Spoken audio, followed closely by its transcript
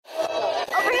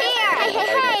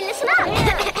listen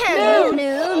up.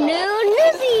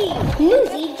 Newsy.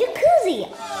 Newsy Jacuzzi.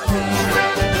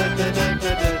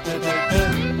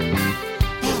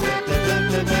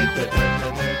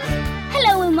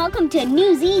 Hello and welcome to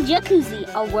Newsy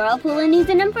Jacuzzi, a whirlpool of news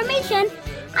and information.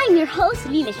 I'm your host,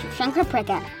 Leela Shivshankar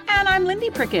Prickett. And I'm Lindy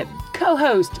Prickett,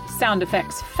 co-host, sound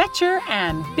effects fetcher,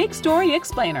 and big story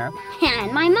explainer.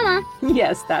 And my mama.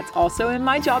 Yes, that's also in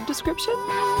my job description.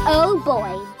 Oh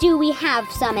boy, do we have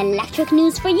some electric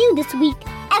news for you this week.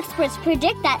 Experts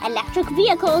predict that electric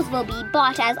vehicles will be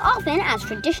bought as often as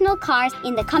traditional cars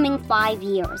in the coming 5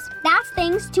 years. That's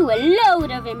thanks to a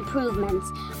load of improvements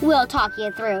we'll talk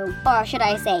you through, or should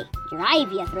I say,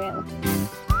 drive you through.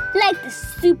 Like the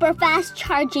super fast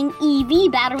charging EV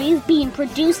batteries being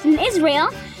produced in Israel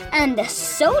and the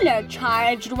solar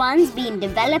charged ones being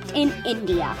developed in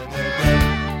India.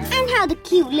 And how the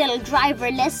cute little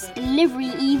driverless delivery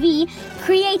EV,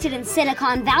 created in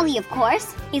Silicon Valley of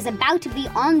course, is about to be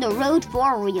on the road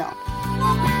for real.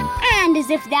 And as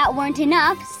if that weren't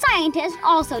enough, scientists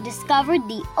also discovered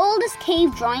the oldest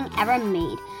cave drawing ever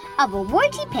made of a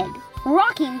warty pig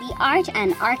rocking the art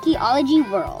and archaeology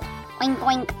world. Oink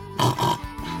oink.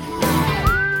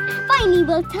 Finally,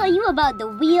 we'll tell you about the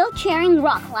wheelchairing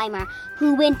rock climber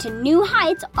who went to new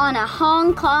heights on a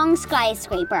Hong Kong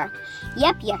skyscraper.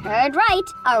 Yep, you heard right.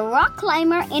 A rock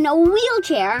climber in a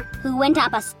wheelchair who went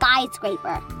up a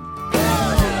skyscraper.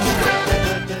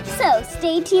 So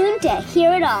stay tuned to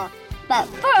hear it all. But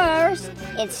first,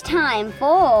 it's time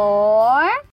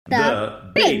for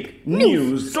the big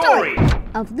news story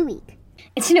of the week.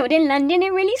 It snowed in London.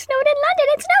 It really snowed in London.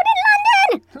 It snowed in London!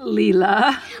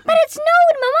 Leela. But it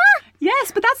snowed, Mama!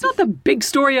 Yes, but that's not the big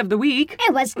story of the week.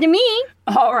 It was to me.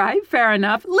 All right, fair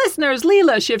enough. Listeners,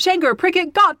 Leela Shivshankar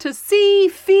Prickett got to see,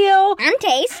 feel,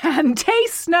 and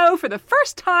taste snow for the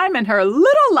first time in her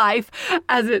little life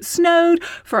as it snowed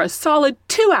for a solid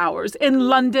 2 hours in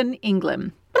London,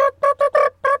 England.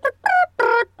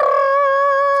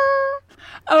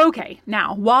 Okay,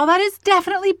 now, while that is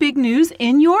definitely big news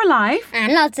in your life...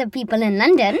 And lots of people in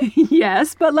London.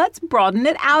 Yes, but let's broaden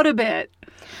it out a bit.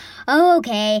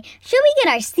 Okay, should we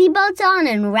get our seatbelts on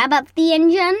and rev up the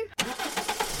engine?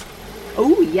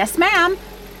 Oh, yes, ma'am.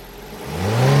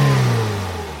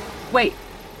 Wait,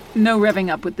 no revving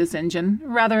up with this engine.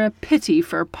 Rather a pity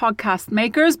for podcast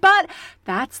makers, but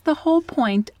that's the whole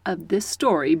point of this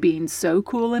story being so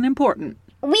cool and important.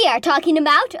 We are talking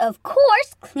about, of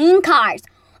course, clean cars,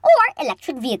 or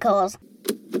electric vehicles,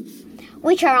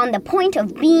 which are on the point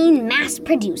of being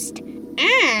mass-produced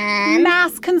and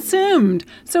mass-consumed.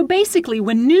 So basically,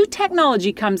 when new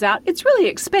technology comes out, it's really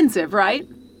expensive, right?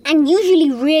 And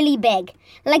usually really big,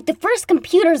 like the first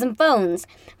computers and phones.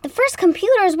 The first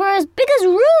computers were as big as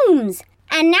rooms.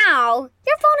 And now,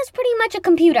 your phone is pretty much a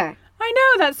computer. I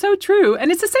know, that's so true.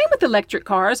 And it's the same with electric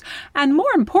cars. And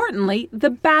more importantly,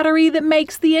 the battery that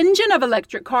makes the engine of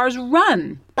electric cars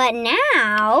run. But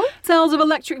now... Sales of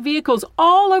electric vehicles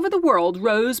all over the world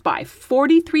rose by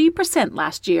 43%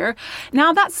 last year.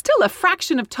 Now, that's still a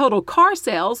fraction of total car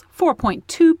sales,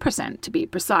 4.2% to be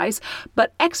precise.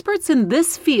 But experts in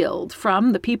this field,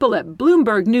 from the people at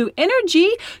Bloomberg New Energy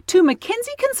to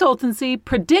McKinsey Consultancy,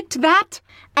 predict that...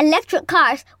 electric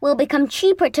cars will become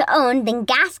cheaper to own than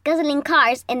gas-guzzling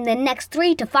cars in the next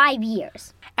 3 to 5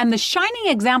 years. And the shining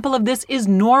example of this is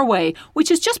Norway, which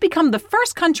has just become the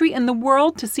first country in the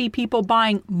world to see people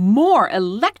buying more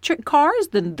electric cars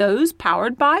than those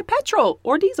powered by petrol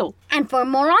or diesel. And for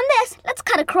more on this, let's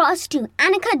cut across to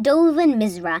Annika Dolven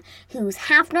Misra, who's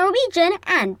half Norwegian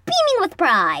and beaming with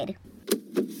pride.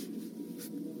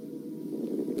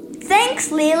 Thanks,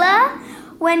 Leela.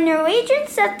 When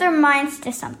Norwegians set their minds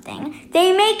to something,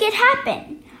 they make it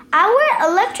happen. Our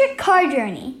electric car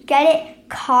journey, get it?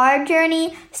 Car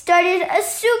journey started a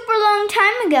super long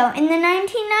time ago in the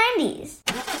 1990s.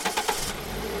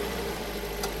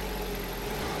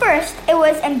 First, it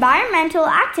was environmental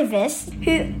activists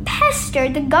who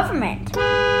pestered the government.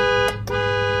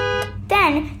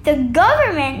 Then, the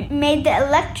government made the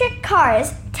electric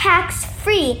cars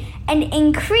tax-free and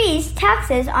increased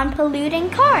taxes on polluting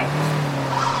cars.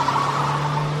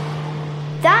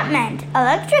 That meant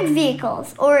electric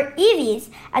vehicles, or EVs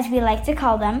as we like to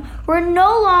call them, were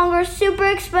no longer super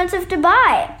expensive to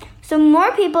buy. So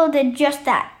more people did just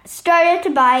that, started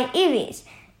to buy EVs.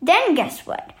 Then guess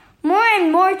what? More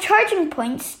and more charging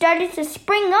points started to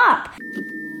spring up.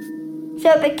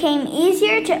 So it became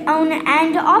easier to own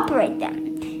and operate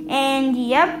them. And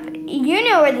yep, you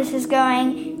know where this is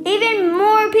going. Even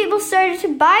more people started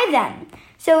to buy them.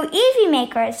 So EV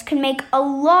makers can make a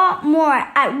lot more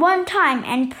at one time,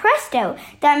 and presto,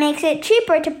 that makes it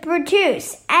cheaper to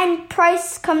produce and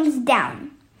price comes down.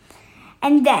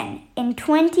 And then, in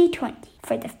 2020,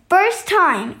 for the first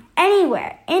time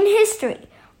anywhere in history,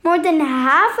 more than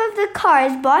half of the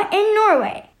cars bought in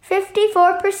Norway,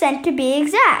 54% to be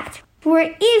exact,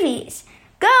 were EVs.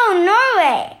 Go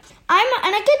Norway! I'm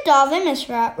Annika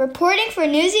Dalvin-Misra, reporting for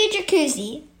Newsy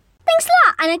Jacuzzi. Thanks a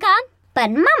lot, Annika.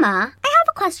 But Mama, I have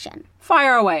a question.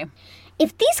 Fire away.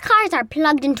 If these cars are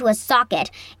plugged into a socket,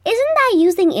 isn't that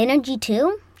using energy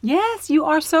too? Yes, you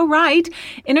are so right.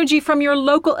 Energy from your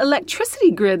local electricity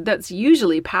grid that's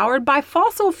usually powered by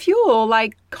fossil fuel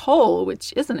like coal,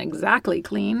 which isn't exactly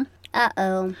clean.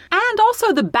 Uh-oh. And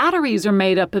also the batteries are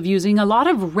made up of using a lot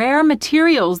of rare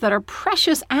materials that are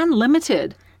precious and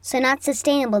limited. So not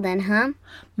sustainable then, huh?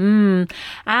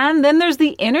 And then there's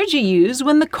the energy used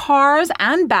when the cars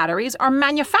and batteries are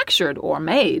manufactured or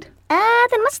made.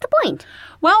 Then what's the point?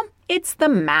 Well, it's the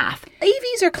math.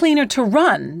 EVs are cleaner to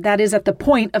run, that is at the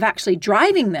point of actually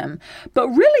driving them. But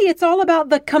really, it's all about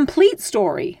the complete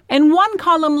story. In one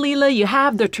column, Leela, you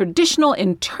have the traditional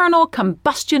internal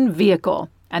combustion vehicle.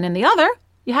 And in the other,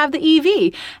 you have the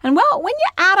EV. And well, when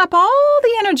you add up all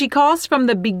the energy costs from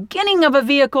the beginning of a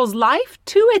vehicle's life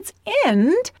to its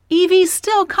end, EVs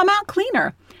still come out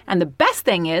cleaner. And the best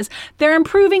thing is, they're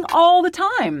improving all the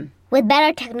time. With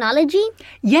better technology?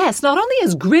 Yes, not only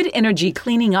is grid energy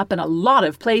cleaning up in a lot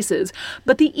of places,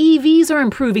 but the EVs are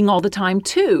improving all the time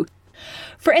too.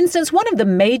 For instance, one of the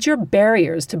major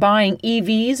barriers to buying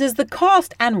EVs is the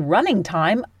cost and running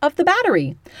time of the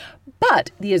battery.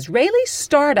 But the Israeli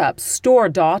startup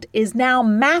StoreDot is now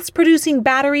mass-producing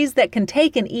batteries that can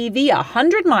take an EV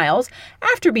 100 miles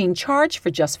after being charged for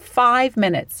just 5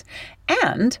 minutes.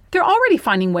 And they're already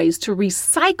finding ways to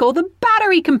recycle the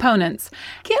battery components.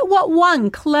 Get what one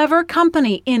clever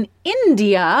company in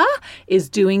India is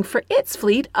doing for its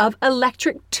fleet of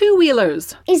electric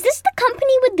two-wheelers. Is this the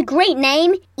company with the great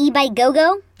name, eBike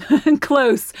GoGo?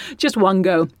 Close. Just one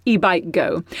go. eBike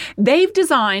Go. They've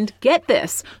designed, get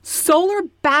this, solar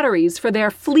batteries for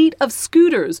their fleet of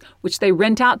scooters, which they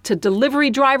rent out to delivery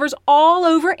drivers all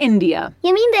over India.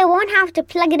 You mean they won't have to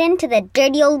plug it into the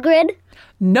dirty old grid?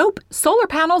 Nope. Solar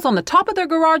panels on the top of their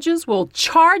garages will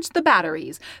charge the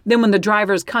batteries. Then when the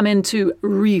drivers come in to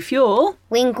refuel...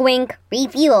 Wink, wink.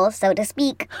 Refuel, so to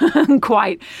speak.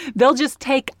 Quite. They'll just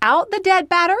take out the dead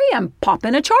battery and pop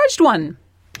in a charged one.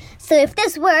 So if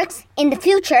this works, in the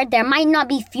future there might not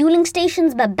be fueling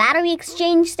stations but battery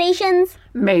exchange stations?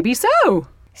 Maybe so.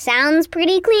 Sounds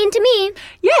pretty clean to me.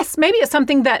 Yes, maybe it's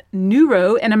something that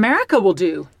Nuro in America will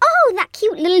do. Oh, that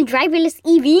cute little driverless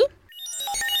EV?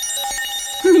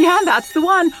 Yeah, that's the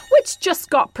one, which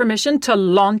just got permission to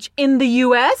launch in the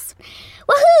US.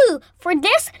 Woohoo! For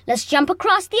this, let's jump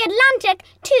across the Atlantic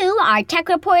to our tech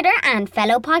reporter and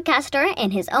fellow podcaster in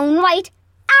his own right,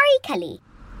 Ari Kelly.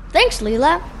 Thanks,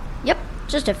 Leela. Yep,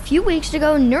 just a few weeks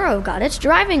ago, Nuro got its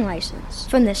driving license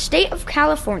from the state of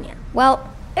California. Well,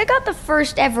 it got the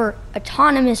first ever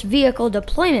autonomous vehicle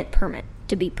deployment permit,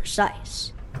 to be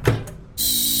precise.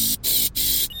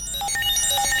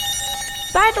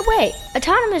 By the way,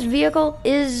 autonomous vehicle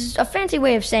is a fancy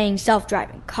way of saying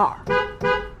self-driving car.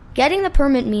 Getting the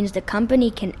permit means the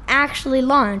company can actually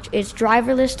launch its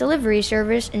driverless delivery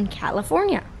service in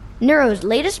California. Nuro's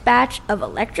latest batch of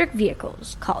electric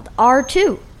vehicles, called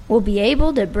R2, will be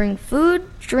able to bring food,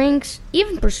 drinks,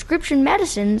 even prescription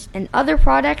medicines and other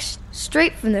products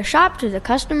straight from the shop to the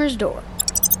customer's door.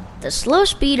 The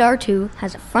slow-speed R2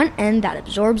 has a front end that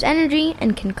absorbs energy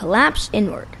and can collapse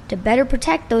inward to better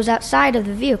protect those outside of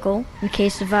the vehicle in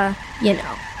case of an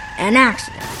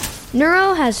accident.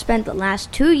 Nuro has spent the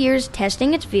last 2 years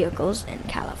testing its vehicles in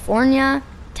California,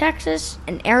 Texas,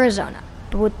 and Arizona.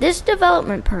 But with this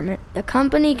development permit, the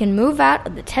company can move out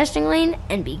of the testing lane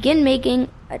and begin making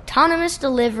autonomous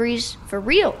deliveries for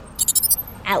real.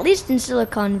 At least in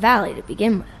Silicon Valley to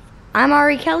begin with. I'm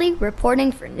Ari Kelly,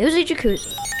 reporting for Newsy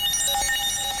Jacuzzi.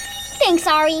 Thanks,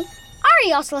 Ari.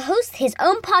 Ari also hosts his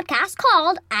own podcast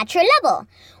called At Your Level,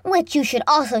 which you should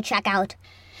also check out.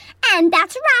 And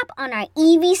that's a wrap on our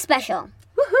EV special.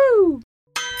 Woohoo!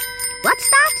 What's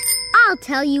that? I'll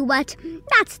tell you what.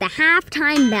 That's the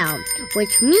halftime bell,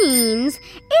 which means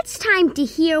it's time to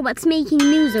hear what's making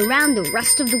news around the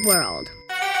rest of the world.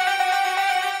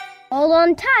 Hold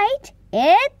on tight.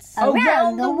 It's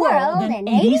Around the World in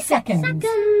 80 Seconds.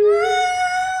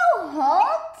 Whoa, hold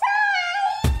tight.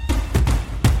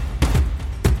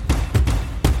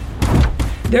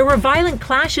 There were violent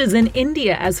clashes in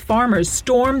India as farmers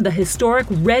stormed the historic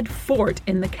Red Fort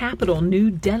in the capital, New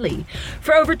Delhi.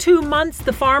 For over 2 months,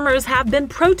 the farmers have been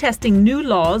protesting new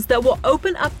laws that will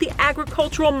open up the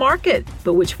agricultural market,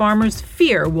 but which farmers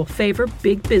fear will favor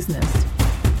big business.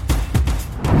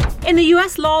 In the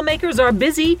U.S., lawmakers are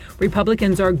busy.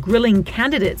 Republicans are grilling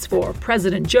candidates for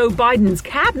President Joe Biden's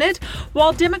cabinet,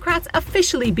 while Democrats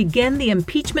officially begin the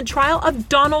impeachment trial of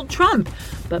Donald Trump.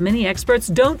 But many experts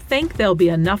don't think there'll be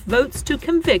enough votes to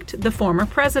convict the former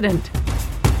president.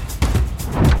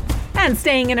 And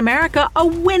staying in America, a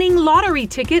winning lottery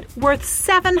ticket worth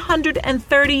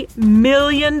 $730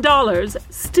 million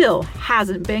still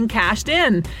hasn't been cashed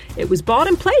in. It was bought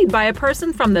and played by a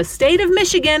person from the state of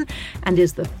Michigan and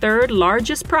is the third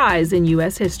largest prize in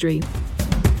U.S. history.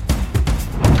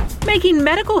 Making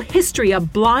medical history, a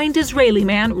blind Israeli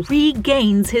man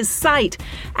regains his sight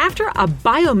after a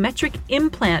biometric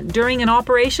implant during an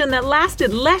operation that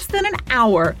lasted less than an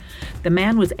hour. The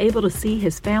man was able to see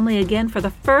his family again for the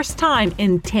first time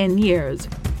in 10 years.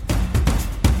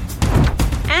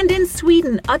 And in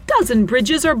Sweden, a dozen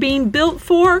bridges are being built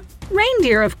for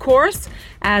reindeer, of course.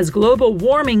 As global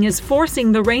warming is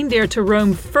forcing the reindeer to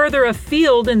roam further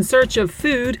afield in search of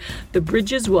food, the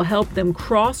bridges will help them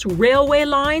cross railway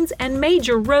lines and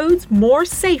major roads more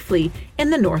safely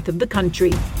in the north of the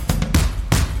country.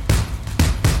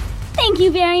 Thank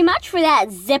you very much for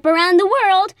that zip around the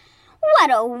world.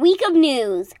 What a week of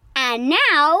news. And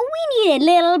now we need a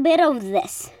little bit of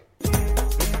this.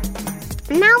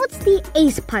 Now it's the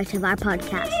ACE part of our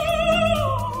podcast.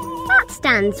 That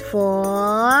stands for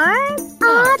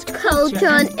Art, Culture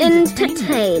and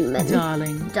Entertainment.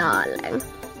 Darling.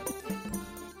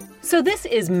 So this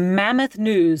is mammoth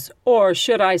news, or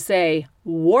should I say,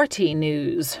 warty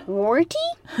news. Warty?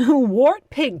 Wart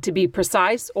pig, to be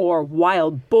precise, or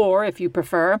wild boar if you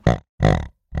prefer.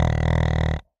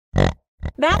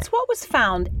 That's what was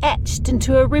found etched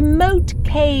into a remote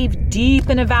cave deep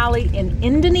in a valley in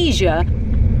Indonesia,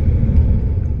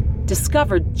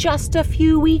 discovered just a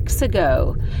few weeks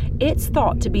ago. It's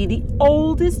thought to be the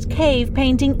oldest cave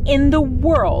painting in the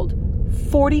world,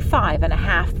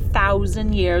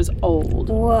 45,500 years old.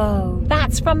 Whoa.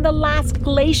 That's from the last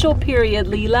glacial period,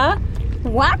 Leela.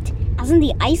 What? As in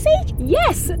the Ice Age?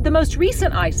 Yes, the most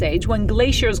recent Ice Age, when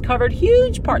glaciers covered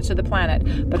huge parts of the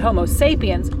planet. But Homo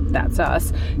sapiens, that's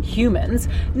us, humans,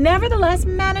 nevertheless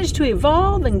managed to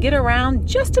evolve and get around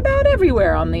just about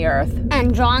everywhere on the Earth.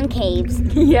 And drawn caves.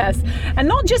 Yes, and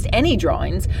not just any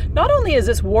drawings. Not only is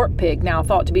this wart pig now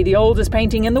thought to be the oldest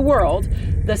painting in the world,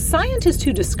 the scientist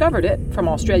who discovered it, from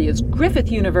Australia's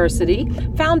Griffith University,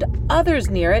 found others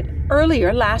near it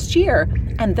earlier last year.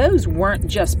 And those weren't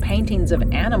just paintings of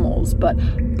animals, but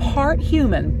part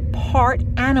human, part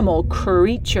animal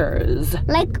creatures.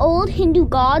 Like old Hindu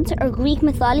gods or Greek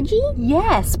mythology?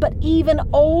 Yes, but even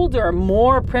older,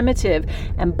 more primitive.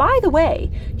 And by the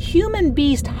way,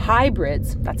 human-beast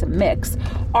hybrids, that's a mix,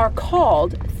 are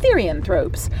called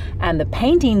therianthropes. And the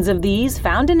paintings of these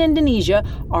found in Indonesia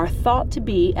are thought to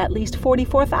be at least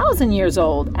 44,000 years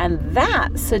old. And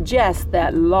that suggests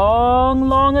that long,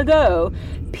 long ago,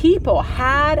 people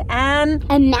had an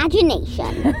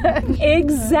imagination.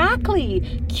 Exactly.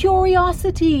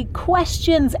 Curiosity,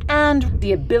 questions, and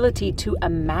the ability to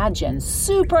imagine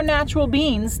supernatural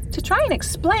beings to try and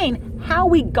explain how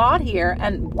we got here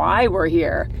and why we're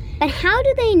here. But how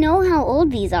do they know how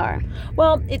old these are?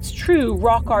 Well, it's true,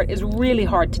 rock art is really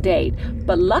hard to date.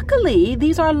 But luckily,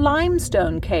 these are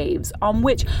limestone caves on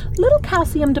which little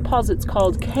calcium deposits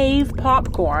called cave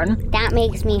popcorn. That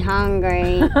makes me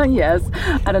hungry. Yes,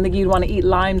 I don't think you'd want to eat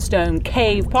limestone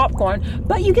cave popcorn,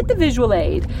 but you get the visual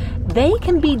aid. They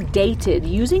can be dated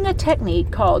using a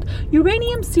technique called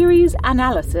uranium series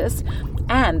analysis,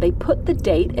 and they put the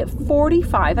date at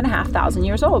 45,500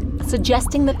 years old,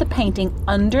 suggesting that the painting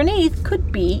underneath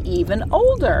could be even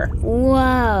older.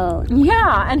 Whoa.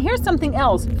 Yeah, and here's something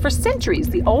else. For centuries,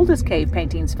 the oldest cave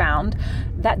paintings found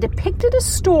that depicted a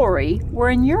story were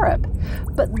in Europe.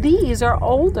 But these are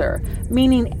older,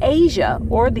 meaning Asia,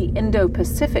 or the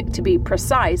Indo-Pacific to be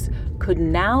precise, could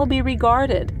now be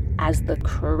regarded as the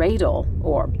cradle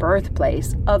or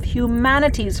birthplace of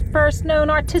humanity's first known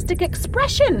artistic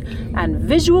expression and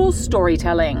visual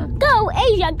storytelling. Go,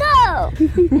 Asia, go!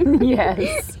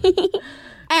 Yes.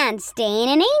 And staying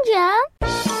in Asia.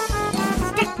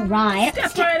 Step right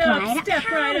up.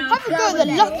 Have a go at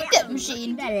the lucky dip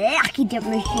machine. The lucky dip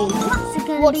machine.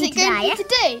 What's it going for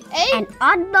today, eh? An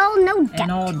oddball, no doubt. An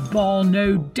oddball,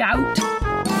 no doubt.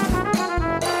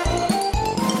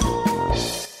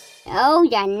 Oh,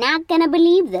 you're not gonna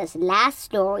believe this last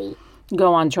story.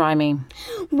 Go on, try me.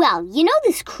 Well, you know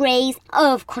this craze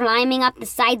of climbing up the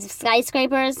sides of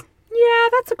skyscrapers? Yeah,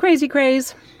 that's a crazy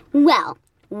craze. Well,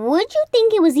 would you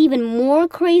think it was even more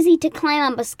crazy to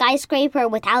climb up a skyscraper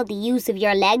without the use of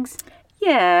your legs?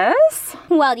 Yes.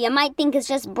 Well, you might think it's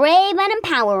just brave and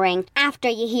empowering after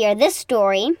you hear this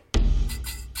story.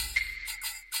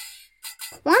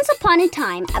 Once upon a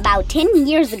time, about 10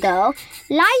 years ago,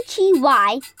 Lai Chi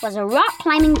Wai was a rock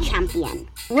climbing champion,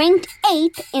 ranked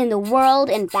 8th in the world,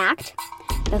 in fact,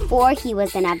 before he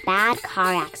was in a bad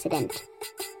car accident.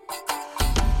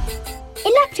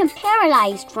 It left him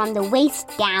paralyzed from the waist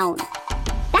down.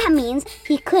 That means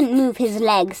he couldn't move his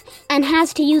legs and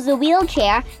has to use a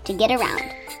wheelchair to get around.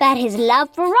 But his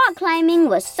love for rock climbing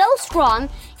was so strong,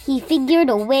 he figured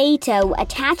a way to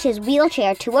attach his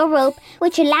wheelchair to a rope,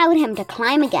 which allowed him to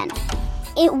climb again.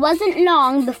 It wasn't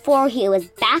long before he was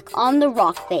back on the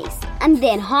rock face, and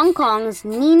then Hong Kong's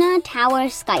Nina Tower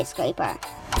skyscraper.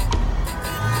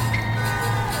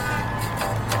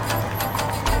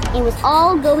 It was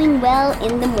all going well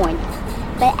in the morning,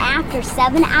 but after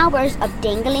 7 hours of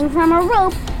dangling from a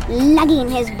rope, lugging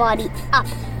his body up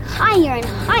higher and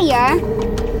higher,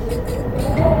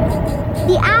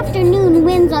 the afternoon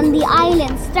winds on the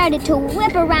island started to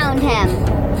whip around him,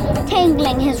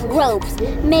 tangling his ropes,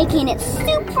 making it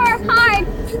super hard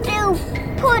to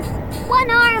put one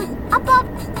arm above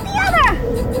the other.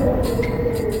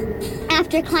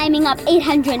 After climbing up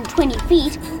 820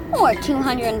 feet, or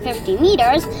 250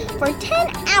 meters, for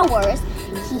 10 hours,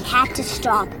 he had to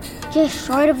stop, just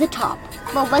short of the top.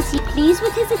 But was he pleased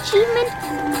with his achievement?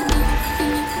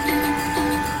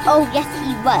 Oh, yes,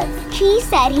 he was. Chi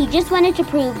said he just wanted to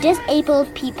prove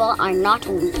disabled people are not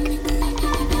weak.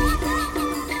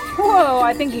 Whoa,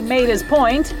 I think he made his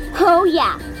point. Oh,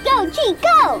 yeah. Go, Chi,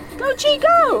 go! Go, Chi,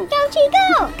 go! Go, Chi,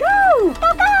 go! Go!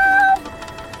 Go, go!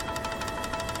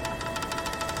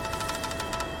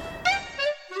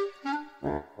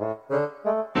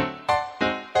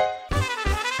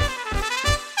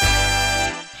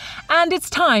 And it's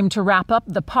time to wrap up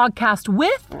the podcast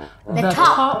with The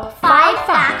top 5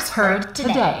 facts heard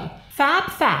today. Fab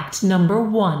fact number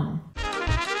 1.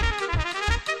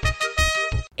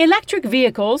 Electric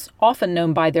vehicles, often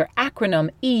known by their acronym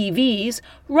EVs,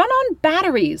 run on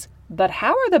batteries. But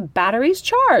how are the batteries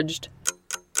charged?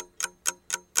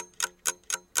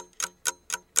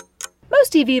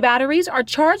 Most EV batteries are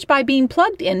charged by being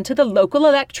plugged into the local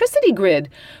electricity grid,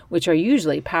 which are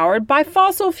usually powered by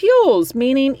fossil fuels,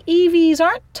 meaning EVs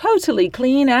aren't totally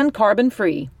clean and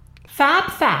carbon-free.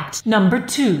 Fab fact number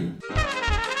 2.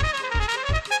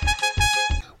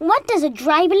 What does a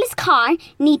driverless car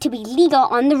need to be legal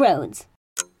on the roads?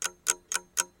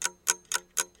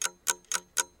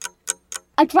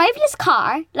 A driverless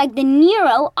car, like the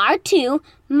Niro R2,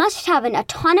 must have an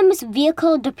autonomous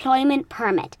vehicle deployment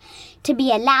permit to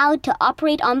be allowed to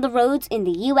operate on the roads in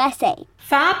the USA.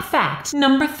 Fab fact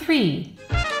number 3.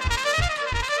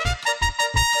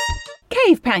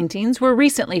 Cave paintings were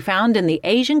recently found in the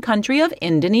Asian country of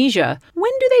Indonesia.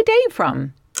 When do they date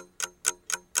from?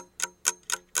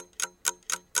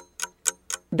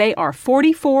 They are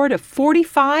 44 to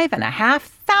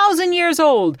 45,500 years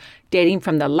old, dating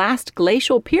from the last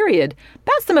glacial period.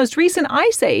 That's the most recent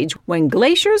ice age, when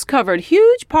glaciers covered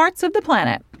huge parts of the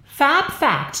planet. Fab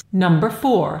fact number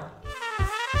 4.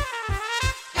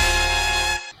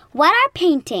 What are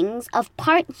paintings of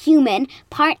part human,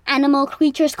 part animal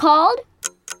creatures called?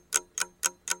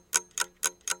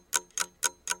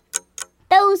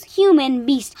 Those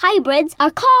human-beast hybrids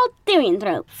are called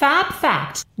therianthropes. Fab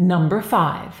fact number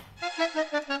 5.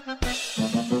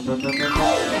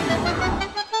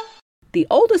 The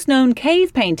oldest known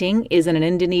cave painting is in an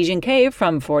Indonesian cave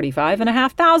from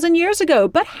 45,500 years ago.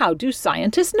 But how do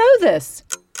scientists know this?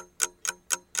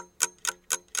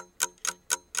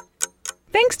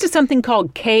 Thanks to something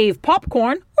called cave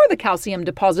popcorn, or the calcium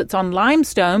deposits on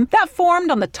limestone that formed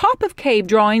on the top of cave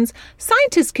drawings,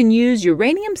 scientists can use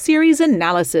uranium series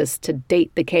analysis to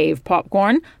date the cave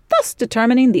popcorn, thus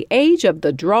determining the age of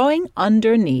the drawing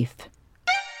underneath.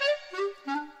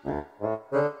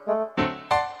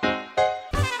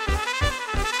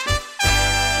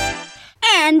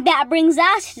 And that brings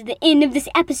us to the end of this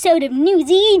episode of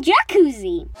Newsy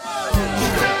Jacuzzi.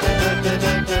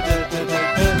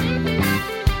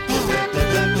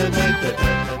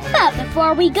 But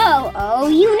before we go, oh,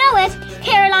 you know it,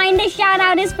 Caroline, the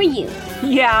shout-out is for you.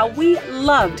 Yeah, we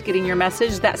loved getting your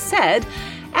message that said,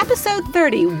 Episode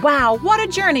 30, wow, what a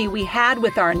journey we had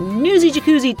with our Newsy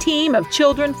Jacuzzi team of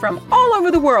children from all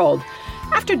over the world.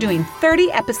 After doing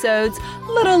 30 episodes,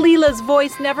 little Leela's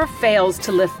voice never fails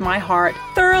to lift my heart.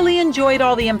 Thoroughly enjoyed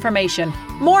all the information.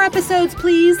 More episodes,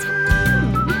 please.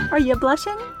 Are you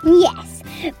blushing? Yes,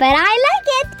 but I like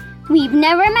it. We've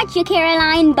never met you,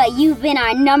 Caroline, but you've been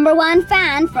our #1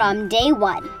 fan from day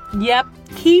one. Yep,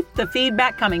 keep the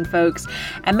feedback coming, folks.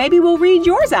 And maybe we'll read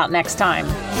yours out next time.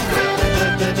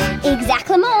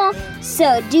 Exactly more.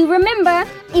 So do remember,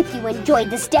 if you enjoyed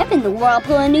this step in the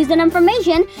whirlpool of news and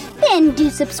information, then do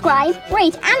subscribe,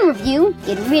 rate, and review.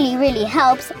 It really, really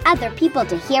helps other people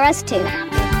to hear us too.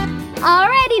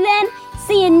 Alrighty then,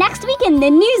 see you next week in the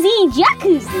Newsy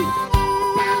Jacuzzi.